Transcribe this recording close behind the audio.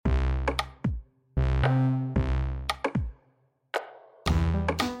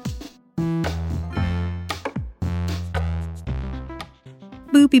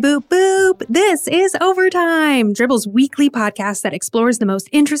Boopy boop boop. This is Overtime, Dribble's weekly podcast that explores the most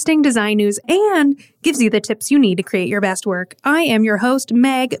interesting design news and gives you the tips you need to create your best work. I am your host,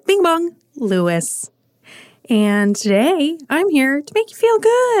 Meg Bing Bong Lewis. And today I'm here to make you feel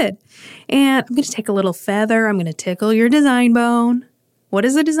good. And I'm going to take a little feather. I'm going to tickle your design bone. What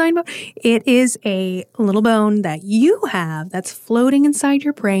is a design bone? It is a little bone that you have that's floating inside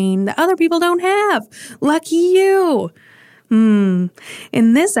your brain that other people don't have. Lucky you. In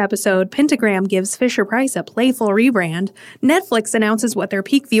this episode, Pentagram gives Fisher-Price a playful rebrand. Netflix announces what their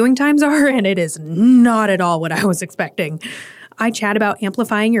peak viewing times are, and it is not at all what I was expecting. I chat about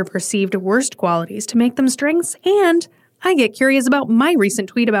amplifying your perceived worst qualities to make them strengths, and I get curious about my recent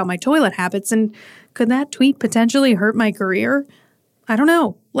tweet about my toilet habits, and could that tweet potentially hurt my career? I don't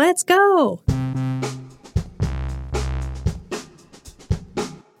know. Let's go.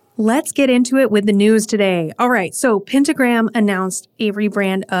 Let's get into it with the news today. All right, so Pentagram announced a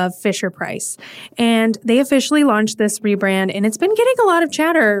rebrand of Fisher-Price, and they officially launched this rebrand, and it's been getting a lot of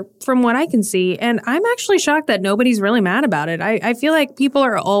chatter from what I can see, and I'm actually shocked that nobody's really mad about it. I feel like people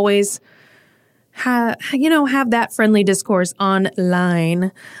are always have that friendly discourse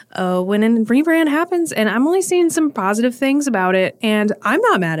online when a rebrand happens, and I'm only seeing some positive things about it, and I'm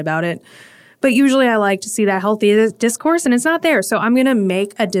not mad about it. But usually I like to see that healthy discourse, and it's not there. So I'm going to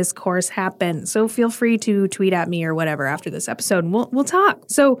make a discourse happen. So feel free to tweet at me or whatever after this episode, and we'll talk.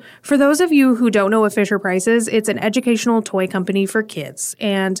 So for those of you who don't know what Fisher-Price is, it's an educational toy company for kids.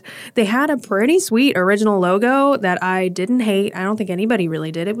 And they had a pretty sweet original logo that I didn't hate. I don't think anybody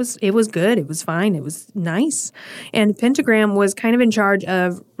really did. It was good. It was fine. It was nice. And Pentagram was kind of in charge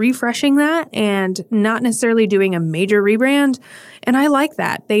of refreshing that and not necessarily doing a major rebrand. And I like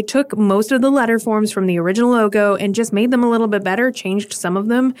that. They took most of the letter forms from the original logo and just made them a little bit better, changed some of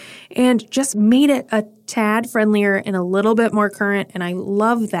them, and just made it a tad friendlier and a little bit more current. And I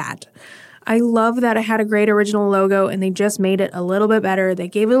love that. I love that it had a great original logo and they just made it a little bit better. They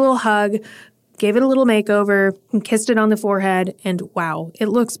gave it a little hug, gave it a little makeover, and kissed it on the forehead, and wow, it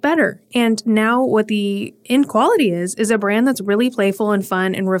looks better. And now what the end quality is a brand that's really playful and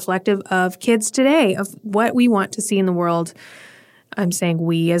fun and reflective of kids today, of what we want to see in the world. I'm saying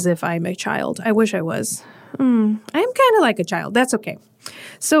we as if I'm a child. I wish I was. I'm kind of like a child. That's okay.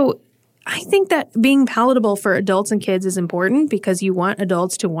 So I think that being palatable for adults and kids is important because you want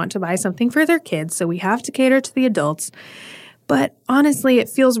adults to want to buy something for their kids. So we have to cater to the adults. But honestly, it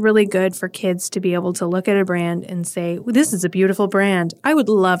feels really good for kids to be able to look at a brand and say, this is a beautiful brand. I would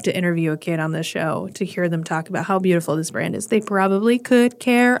love to interview a kid on this show to hear them talk about how beautiful this brand is. They probably could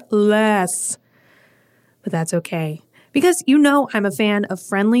care less, but that's okay. Because I'm a fan of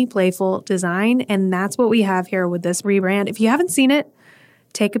friendly, playful design, and that's what we have here with this rebrand. If you haven't seen it,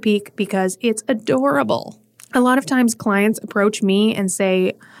 take a peek because it's adorable. A lot of times clients approach me and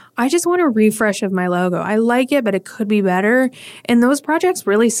say, I just want a refresh of my logo. I like it, but it could be better. And those projects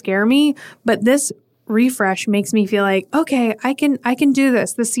really scare me, but this refresh makes me feel like, okay, I can do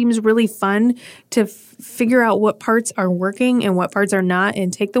this. This seems really fun to figure out what parts are working and what parts are not,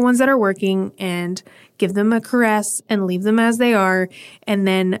 and take the ones that are working and give them a caress and leave them as they are, and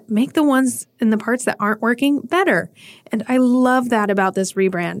then make the ones and the parts that aren't working better. And I love that about this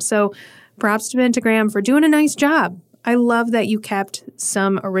rebrand. So props to Pentagram for doing a nice job. I love that you kept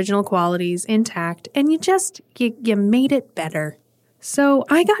some original qualities intact and you made it better. So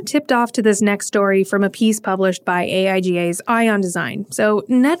I got tipped off to this next story from a piece published by AIGA's Eye on Design. So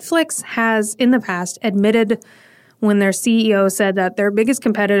Netflix has in the past admitted when their CEO said that their biggest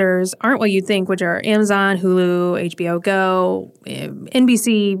competitors aren't what you'd think, which are Amazon, Hulu, HBO Go,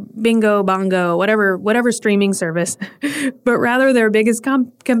 NBC, Bingo, Bongo, whatever streaming service, but rather their biggest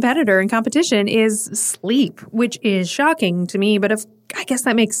competitor and competition is sleep, which is shocking to me, but I guess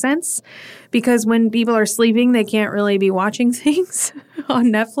that makes sense because when people are sleeping, they can't really be watching things on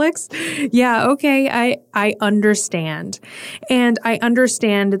Netflix. Yeah, okay, I understand. And I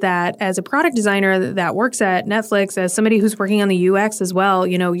understand that as a product designer that works at Netflix, as somebody who's working on the UX as well,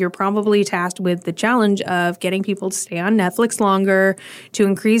 you're probably tasked with the challenge of getting people to stay on Netflix longer, to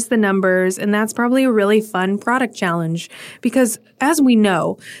increase the numbers, and that's probably a really fun product challenge because as we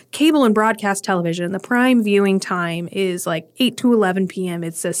know, cable and broadcast television, the prime viewing time is like 8 to 11 p.m.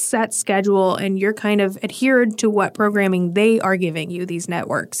 It's a set schedule, and you're kind of adhered to what programming they are giving you, these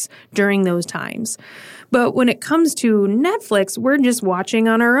networks, during those times. But when it comes to Netflix, we're just watching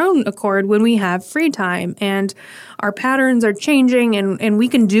on our own accord when we have free time, and our patterns are changing, and we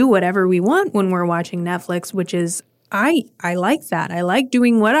can do whatever we want when we're watching Netflix, which is I like that. I like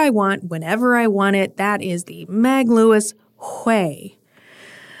doing what I want whenever I want it. That is the Meg Lewis way.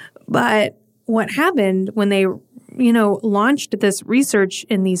 But what happened when they launched this research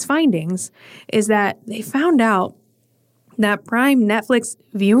in these findings is that they found out that prime Netflix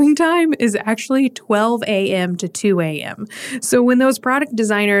viewing time is actually 12 a.m. to 2 a.m. So when those product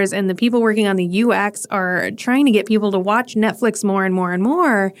designers and the people working on the UX are trying to get people to watch Netflix more and more and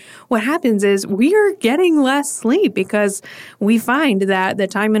more, what happens is we are getting less sleep because we find that the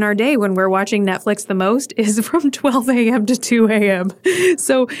time in our day when we're watching Netflix the most is from 12 a.m. to 2 a.m.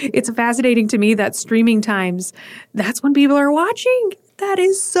 So it's fascinating to me that streaming times, that's when people are watching. That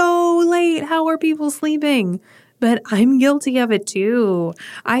is so late. How are people sleeping? But I'm guilty of it too.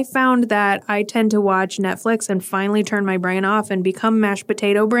 I found that I tend to watch Netflix and finally turn my brain off and become mashed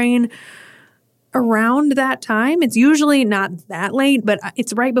potato brain around that time. It's usually not that late, but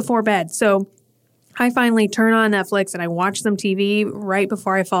it's right before bed. So I finally turn on Netflix and I watch some TV right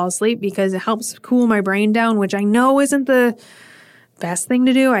before I fall asleep because it helps cool my brain down, which I know isn't the best thing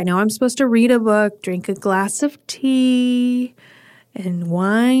to do. I know I'm supposed to read a book, drink a glass of tea, and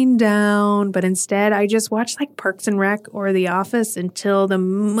wind down. But instead, I just watch like Parks and Rec or The Office until the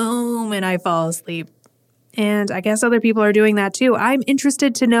moment I fall asleep. And I guess other people are doing that too. I'm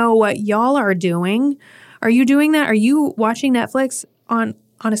interested to know what y'all are doing. Are you doing that? Are you watching Netflix on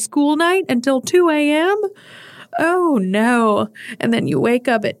a school night until 2 a.m.? Oh no. And then you wake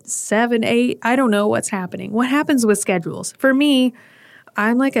up at 7, 8. I don't know what's happening. What happens with schedules? For me,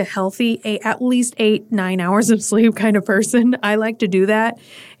 I'm like a healthy at least 8, 9 hours of sleep kind of person. I like to do that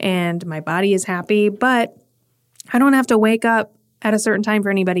and my body is happy, but I don't have to wake up at a certain time for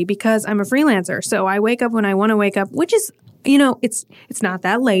anybody because I'm a freelancer. So I wake up when I want to wake up, which is, it's not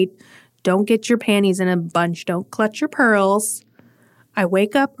that late. Don't get your panties in a bunch. Don't clutch your pearls. I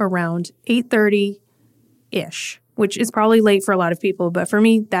wake up around 8:30-ish, which is probably late for a lot of people, but for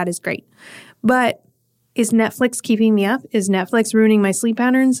me, that is great. But is Netflix keeping me up? Is Netflix ruining my sleep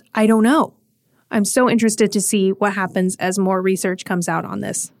patterns? I don't know. I'm so interested to see what happens as more research comes out on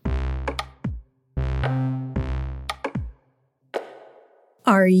this.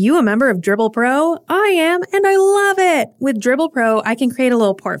 Are you a member of Dribbble Pro? I am, and I love it. With Dribbble Pro, I can create a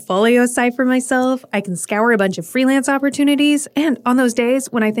little portfolio site for myself. I can scour a bunch of freelance opportunities. And on those days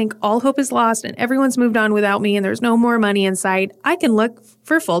when I think all hope is lost and everyone's moved on without me and there's no more money in sight, I can look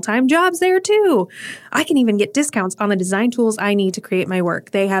for full-time jobs there too. I can even get discounts on the design tools I need to create my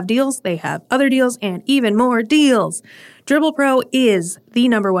work. They have deals, they have other deals, and even more deals. Dribbble Pro is the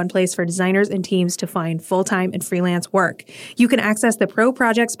 #1 place for designers and teams to find full-time and freelance work. You can access the Pro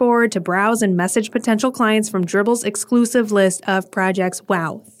Projects board to browse and message potential clients from Dribble's exclusive list of projects.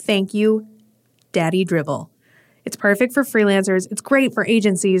 Wow. Thank you, Daddy Dribbble. It's perfect for freelancers, it's great for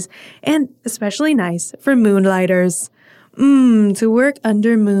agencies, and especially nice for moonlighters. To work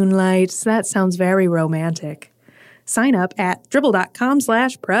under moonlight. That sounds very romantic. Sign up at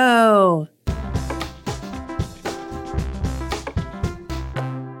dribbble.com/pro.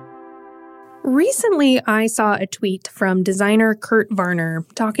 Recently, I saw a tweet from designer Kurt Varner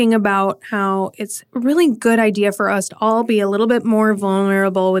talking about how it's a really good idea for us to all be a little bit more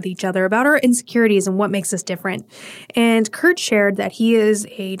vulnerable with each other about our insecurities and what makes us different. And Kurt shared that he is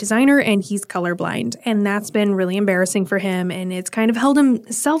a designer and he's colorblind, and that's been really embarrassing for him, and it's kind of held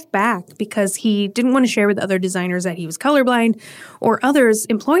himself back because he didn't want to share with other designers that he was colorblind or others,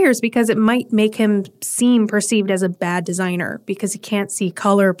 employers, because it might make him seem perceived as a bad designer because he can't see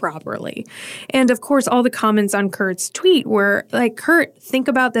color properly. And of course, all the comments on Kurt's tweet were like, Kurt, think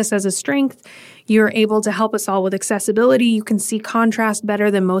about this as a strength. You're able to help us all with accessibility. You can see contrast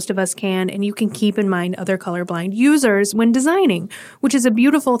better than most of us can, and you can keep in mind other colorblind users when designing, which is a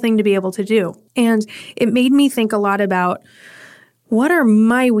beautiful thing to be able to do. And it made me think a lot about what are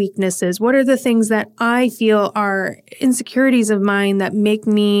my weaknesses? What are the things that I feel are insecurities of mine that make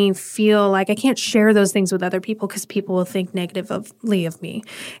me feel like I can't share those things with other people because people will think negatively of me?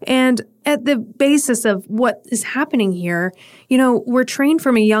 And at the basis of what is happening here, we're trained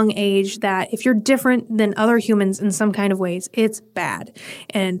from a young age that if you're different than other humans in some kind of ways, it's bad.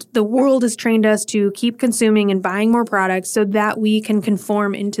 And the world has trained us to keep consuming and buying more products so that we can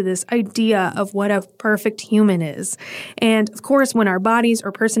conform into this idea of what a perfect human is. And of course, when our bodies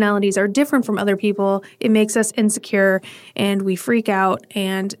or personalities are different from other people, it makes us insecure and we freak out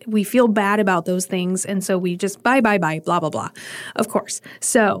and we feel bad about those things. And so we just bye, blah, blah, blah. Of course.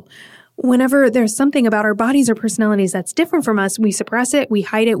 So whenever there's something about our bodies or personalities that's different from us, we suppress it, we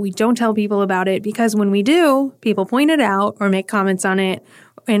hide it, we don't tell people about it, because when we do, people point it out or make comments on it,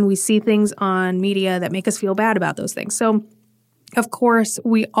 and we see things on media that make us feel bad about those things. So, of course,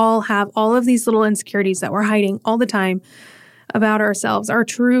 we all have all of these little insecurities that we're hiding all the time about ourselves, our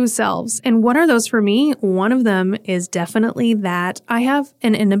true selves. And what are those for me? One of them is definitely that I have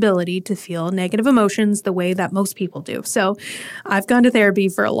an inability to feel negative emotions the way that most people do. So I've gone to therapy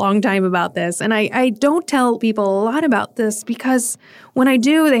for a long time about this, and I don't tell people a lot about this because when I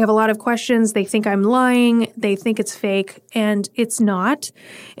do, they have a lot of questions. They think I'm lying. They think it's fake, and it's not.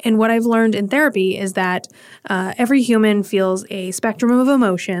 And what I've learned in therapy is that every human feels a spectrum of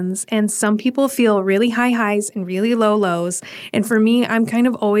emotions, and some people feel really high highs and really low lows. And for me, I'm kind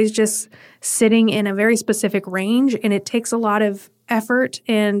of always just sitting in a very specific range, and it takes a lot of effort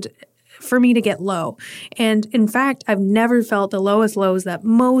and for me to get low. And in fact, I've never felt the lowest lows that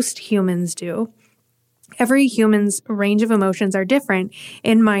most humans do. Every human's range of emotions are different,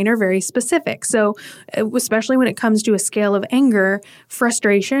 and mine are very specific. So especially when it comes to a scale of anger,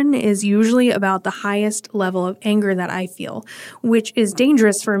 frustration is usually about the highest level of anger that I feel, which is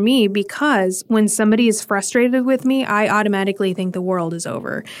dangerous for me because when somebody is frustrated with me, I automatically think the world is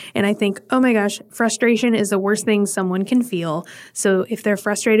over. And I think, oh my gosh, frustration is the worst thing someone can feel. So if they're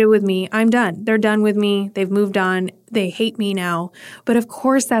frustrated with me, I'm done. They're done with me. They've moved on. They hate me now. But of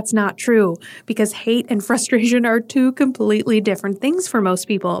course that's not true because hate and frustration are two completely different things for most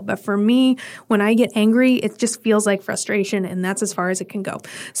people. But for me, when I get angry, it just feels like frustration, and that's as far as it can go.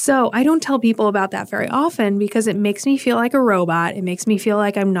 So I don't tell people about that very often because it makes me feel like a robot. It makes me feel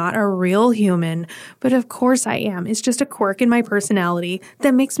like I'm not a real human. But of course I am. It's just a quirk in my personality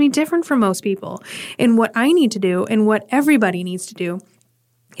that makes me different from most people. And what I need to do and what everybody needs to do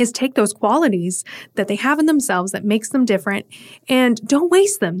is take those qualities that they have in themselves that makes them different and don't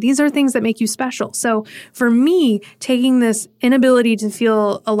waste them. These are things that make you special. So for me, taking this inability to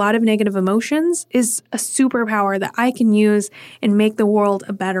feel a lot of negative emotions is a superpower that I can use and make the world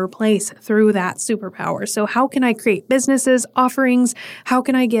a better place through that superpower. So how can I create businesses, offerings? How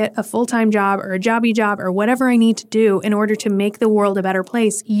can I get a full-time job or a jobby job or whatever I need to do in order to make the world a better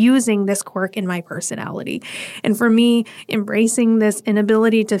place using this quirk in my personality? And for me, embracing this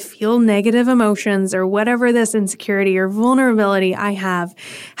inability to feel negative emotions or whatever this insecurity or vulnerability I have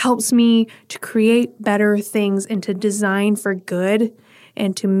helps me to create better things and to design for good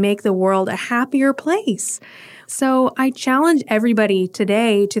and to make the world a happier place. So I challenge everybody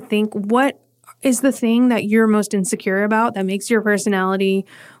today to think, what is the thing that you're most insecure about that makes your personality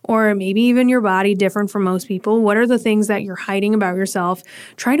or maybe even your body different from most people? What are the things that you're hiding about yourself?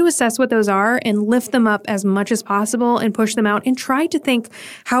 Try to assess what those are and lift them up as much as possible and push them out and try to think,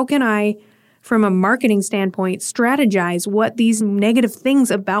 how can I, from a marketing standpoint, strategize what these negative things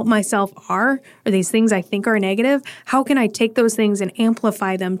about myself are, or these things I think are negative? How can I take those things and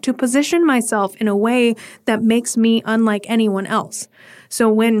amplify them to position myself in a way that makes me unlike anyone else?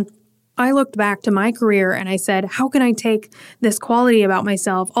 So when I looked back to my career and I said, how can I take this quality about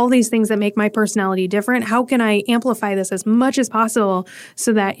myself, all these things that make my personality different? How can I amplify this as much as possible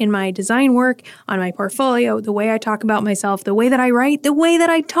so that in my design work, on my portfolio, the way I talk about myself, the way that I write, the way that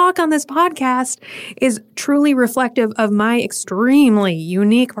I talk on this podcast is truly reflective of my extremely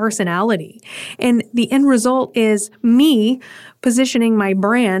unique personality. And the end result is me positioning my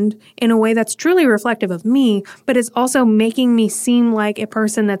brand in a way that's truly reflective of me, but it's also making me seem like a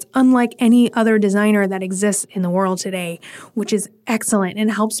person that's unlike any other designer that exists in the world today, which is excellent and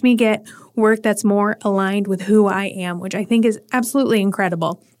helps me get work that's more aligned with who I am, which I think is absolutely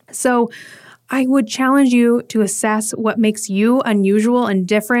incredible. So I would challenge you to assess what makes you unusual and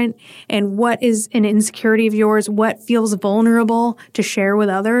different and what is an insecurity of yours, what feels vulnerable to share with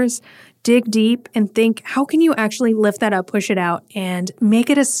others. Dig deep and think, how can you actually lift that up, push it out, and make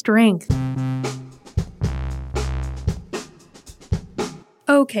it a strength?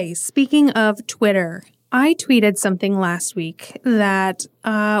 Okay, speaking of Twitter, I tweeted something last week that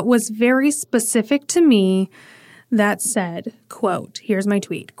was very specific to me that said, quote, here's my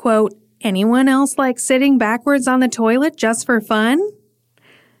tweet, quote, anyone else like sitting backwards on the toilet just for fun?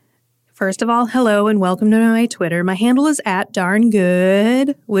 First of all, hello and welcome to my Twitter. My handle is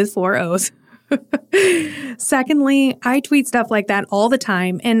 @darngood with 4 O's. Secondly, I tweet stuff like that all the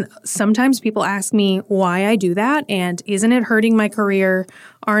time. And sometimes people ask me why I do that. And isn't it hurting my career?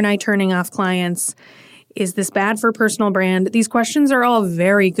 Aren't I turning off clients? Is this bad for personal brand? These questions are all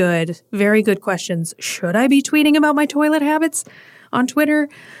very good questions. Should I be tweeting about my toilet habits on Twitter?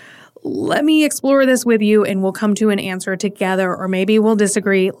 Let me explore this with you and we'll come to an answer together, or maybe we'll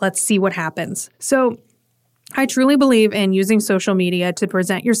disagree. Let's see what happens. So I truly believe in using social media to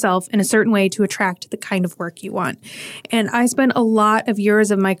present yourself in a certain way to attract the kind of work you want. And I spent a lot of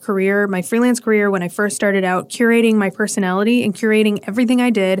years of my career, my freelance career, when I first started out, curating my personality and curating everything I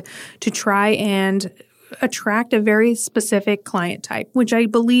did to try and attract a very specific client type, which I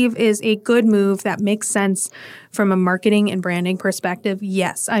believe is a good move that makes sense from a marketing and branding perspective.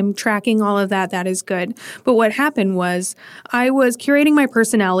 Yes, I'm tracking all of that. That is good. But what happened was I was curating my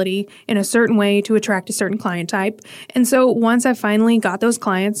personality in a certain way to attract a certain client type. And so once I finally got those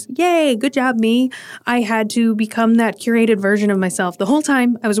clients, yay, good job, me, I had to become that curated version of myself the whole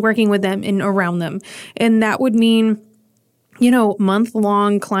time I was working with them and around them. And that would mean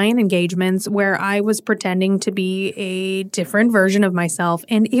month-long client engagements where I was pretending to be a different version of myself,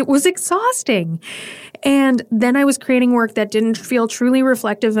 and it was exhausting. And then I was creating work that didn't feel truly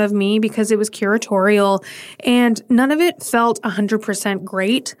reflective of me because it was curatorial, and none of it felt 100%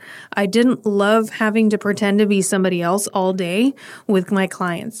 great. I didn't love having to pretend to be somebody else all day with my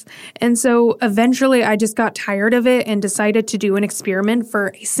clients. And so eventually I just got tired of it and decided to do an experiment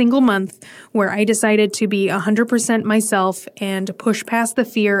for a single month where I decided to be 100% myself and push past the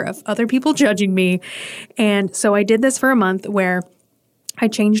fear of other people judging me. And so I did this for a month where I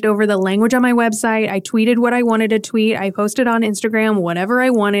changed over the language on my website. I tweeted what I wanted to tweet. I posted on Instagram whatever I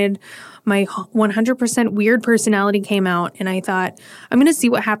wanted. My 100% weird personality came out, and I thought, I'm going to see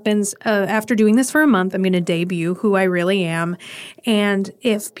what happens after doing this for a month. I'm going to debut who I really am. And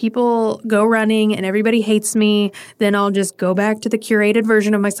if people go running and everybody hates me, then I'll just go back to the curated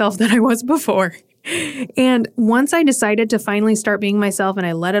version of myself that I was before. And once I decided to finally start being myself and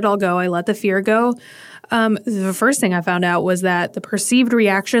I let it all go, I let the fear go, the first thing I found out was that the perceived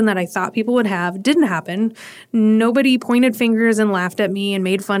reaction that I thought people would have didn't happen. Nobody pointed fingers and laughed at me and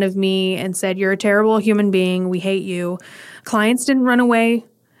made fun of me and said, "You're a terrible human being. We hate you." Clients didn't run away.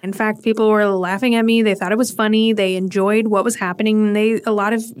 In fact, people were laughing at me. They thought it was funny. They enjoyed what was happening. A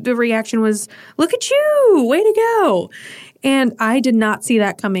lot of the reaction was, "Look at you, way to go." And I did not see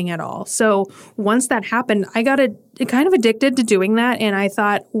that coming at all. So once that happened, I got kind of addicted to doing that. And I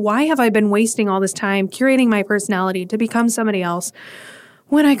thought, why have I been wasting all this time curating my personality to become somebody else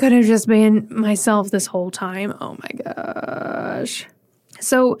when I could have just been myself this whole time? Oh my gosh.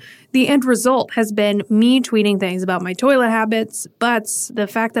 So the end result has been me tweeting things about my toilet habits, butts, the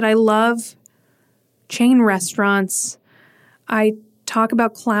fact that I love chain restaurants. I talk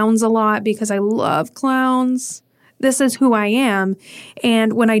about clowns a lot because I love clowns. This is who I am.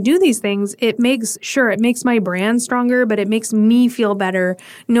 And when I do these things, it makes my brand stronger, but it makes me feel better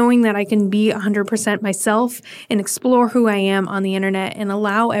knowing that I can be 100% myself and explore who I am on the internet and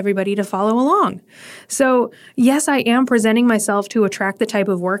allow everybody to follow along. So yes, I am presenting myself to attract the type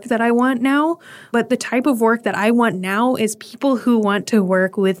of work that I want now, but the type of work that I want now is people who want to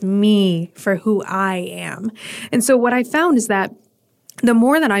work with me for who I am. And so what I found is that the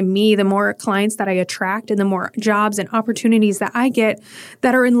more that I'm me, the more clients that I attract and the more jobs and opportunities that I get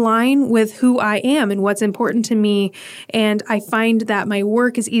that are in line with who I am and what's important to me. And I find that my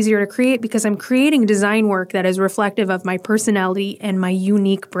work is easier to create because I'm creating design work that is reflective of my personality and my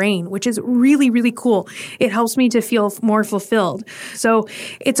unique brain, which is really, really cool. It helps me to feel more fulfilled. So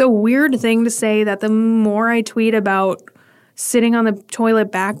it's a weird thing to say that the more I tweet about sitting on the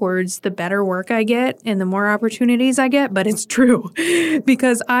toilet backwards, the better work I get and the more opportunities I get. But it's true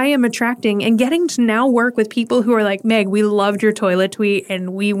because I am attracting and getting to now work with people who are like, "Meg, we loved your toilet tweet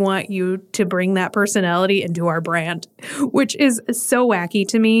and we want you to bring that personality into our brand," which is so wacky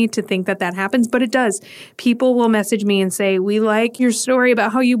to me to think that that happens, but it does. People will message me and say, "We like your story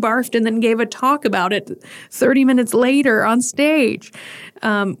about how you barfed and then gave a talk about it 30 minutes later on stage,"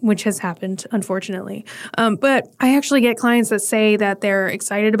 which has happened, unfortunately. But I actually get clients that say that they're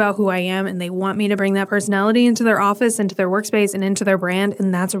excited about who I am and they want me to bring that personality into their office, into their workspace, and into their brand,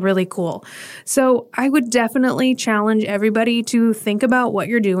 and that's really cool. So I would definitely challenge everybody to think about what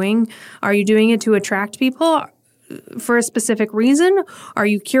you're doing. Are you doing it to attract people for a specific reason? Are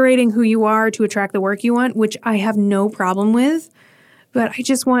you curating who you are to attract the work you want, which I have no problem with? But I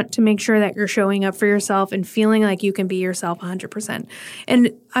just want to make sure that you're showing up for yourself and feeling like you can be yourself 100%.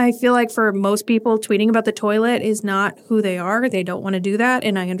 And I feel like for most people, tweeting about the toilet is not who they are. They don't want to do that.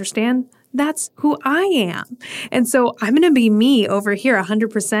 And I understand that's who I am. And so I'm going to be me over here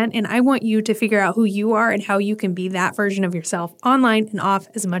 100%. And I want you to figure out who you are and how you can be that version of yourself online and off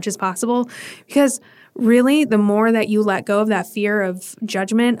as much as possible. Because really, the more that you let go of that fear of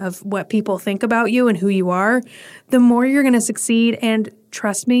judgment of what people think about you and who you are, the more you're going to succeed. And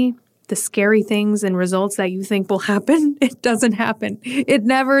trust me, the scary things and results that you think will happen, it doesn't happen. It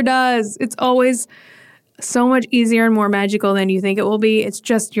never does. It's always so much easier and more magical than you think it will be. It's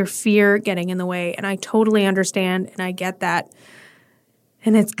just your fear getting in the way. And I totally understand and I get that.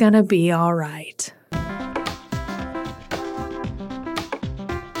 And it's going to be all right.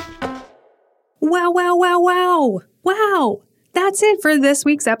 Wow. Wow. That's it for this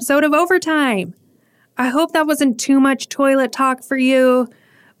week's episode of Overtime. I hope that wasn't too much toilet talk for you,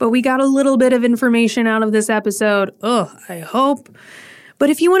 but we got a little bit of information out of this episode. I hope. But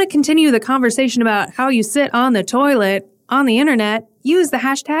if you want to continue the conversation about how you sit on the toilet on the internet, use the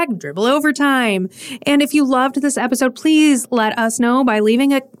hashtag DribbleOvertime. And if you loved this episode, please let us know by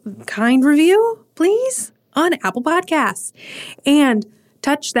leaving a kind review, please, on Apple Podcasts. And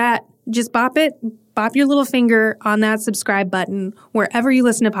touch that, just bop your little finger on that subscribe button wherever you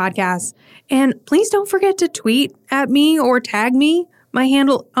listen to podcasts. And please don't forget to tweet at me or tag me. My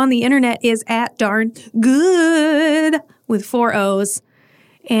handle on the internet is @darngood with 4 O's.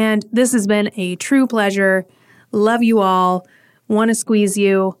 And this has been a true pleasure. Love you all. Want to squeeze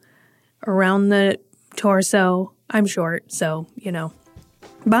you around the torso. I'm short, so,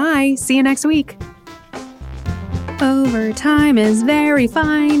 Bye. See you next week. Overtime is very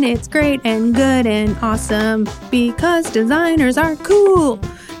fine. It's great and good and awesome because designers are cool.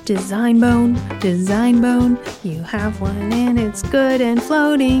 Design bone, you have one and it's good and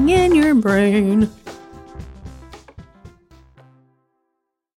floating in your brain.